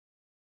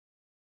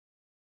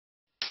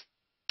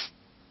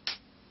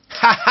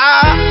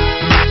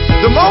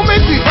The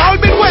moment we've all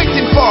been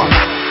waiting for,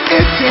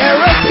 it's here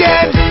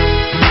again.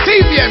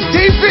 CVM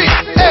TV,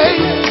 hey,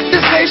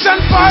 the station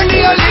for the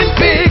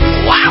Olympics.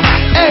 Wow,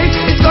 hey,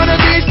 it's gonna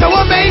be so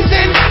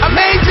amazing,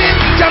 amazing.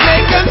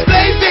 Jamaicans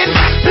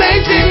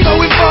blazing,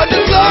 going for the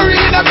glory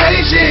in a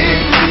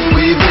Beijing.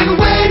 We've been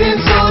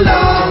waiting so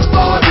long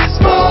for this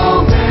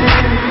moment.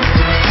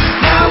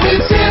 Now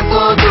it's here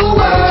for the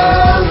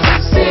world to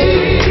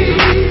see.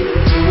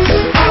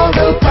 All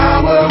the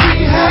power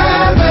we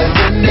have as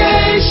a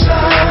nation,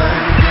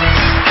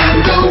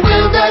 and the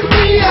will that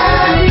we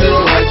have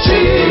to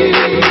achieve.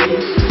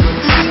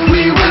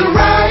 We will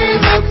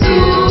rise up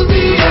to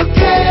the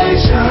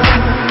occasion,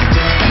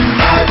 and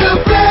by the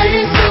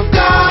grace of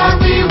God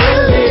we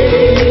will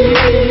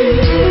lead.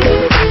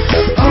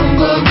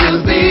 Humble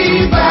will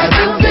be by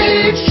the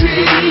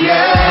victory,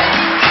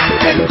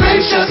 yeah, and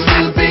gracious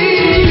will be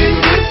in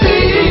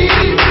defeat.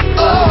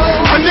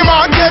 Oh, on the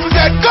mark, get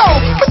set, go.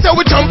 So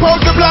we jump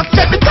out the block,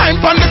 set the time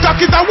on the clock.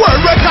 Is a world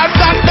record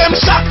that them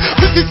shock.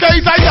 50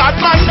 days a yard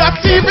man, that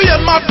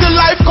CVM of the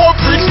life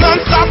coverage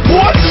non-stop.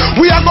 What?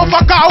 We are go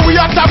for car, we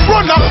are top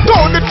runner.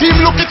 Though the team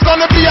look, it's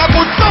gonna be a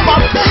good summer.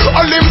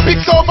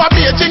 Olympics over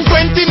Beijing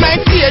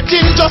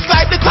 2019, just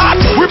like the thought.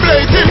 We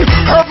blazing,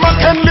 Herb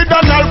McKinley,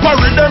 Donald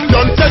Parry, them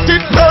done set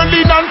it.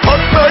 Berlin and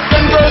Cuthbert,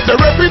 them girls they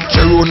rep it.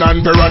 Sharon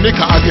and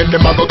Veronica, again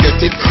them a go get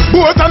it.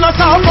 Both and a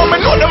south, but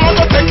me know them a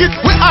go take it.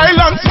 We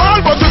island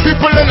small, but we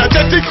people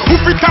energetic. We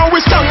fit and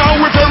we strong and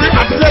we very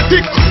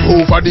athletic.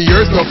 Over the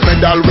years, no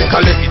medal we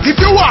collect it. If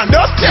you want,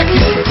 just check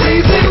it.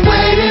 We've been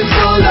waiting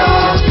so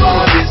long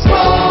for this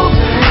moment.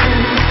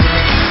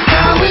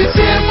 Now it's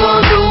here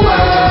for the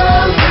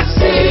world to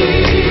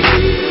see.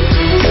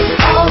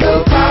 All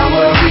the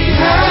power we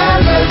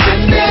have as a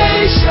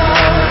nation,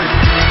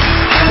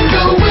 and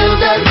the will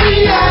that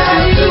we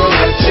have to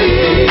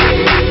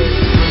achieve.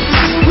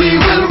 We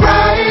will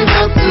rise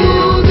up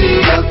to the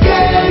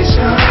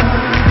occasion,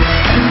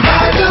 and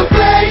by the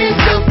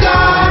grace of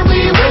God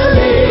we will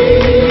lead.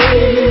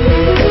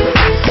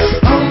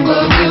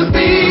 Humble will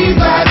be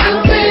by the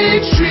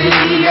victory,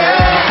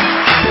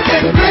 yeah,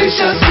 and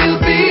gracious will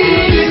be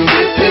in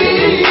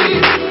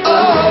defeat.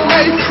 Oh,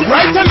 hey,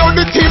 right now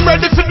the team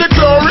ready for the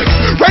glory,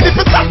 ready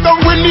for something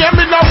we name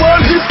in our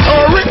world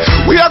history.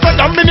 We are gonna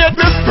dominate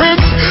the sprint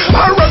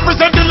and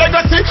represent the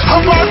legacy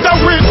of all the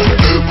win.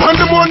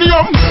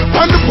 Pandemonium,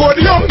 on the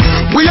podium,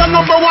 we are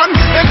number one,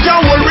 they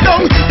can't hold me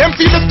down. Them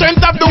feel the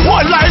strength of the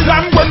whole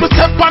island when we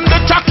step on the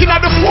track in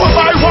the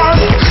 4x1.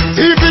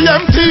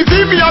 CVM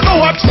TV, me I go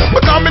watch,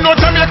 because me know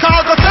Jamaica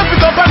I go step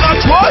it up a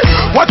notch, boy.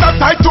 What a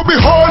sight to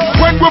behold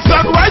when we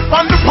flag right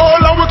on the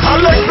pole and we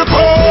collect the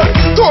gold.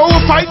 So we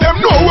fight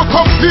them, know we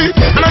compete,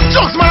 and I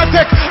just my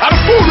tech and the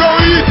food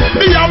we eat.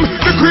 The yam,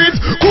 the greens,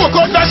 cook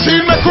out the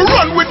sheen, make we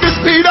run with the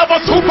speed of a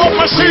super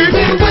machine.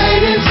 We've been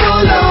waiting so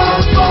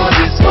long for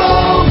this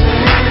moment.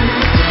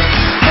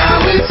 Now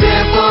it's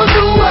here for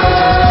the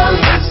world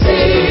to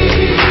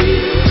see.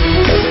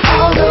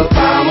 All the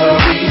power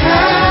we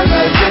have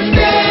as a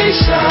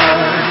nation,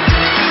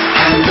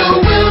 and the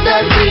will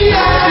that we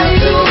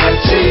have to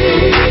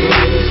achieve.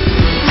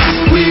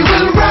 We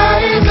will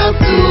rise up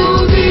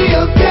to the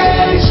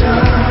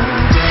occasion,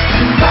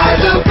 and by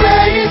the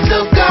grace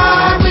of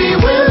God we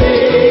will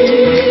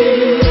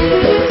lead.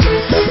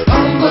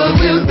 Humble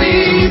will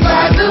be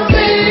by the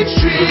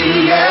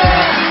victory,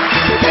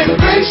 yeah, and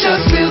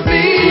gracious will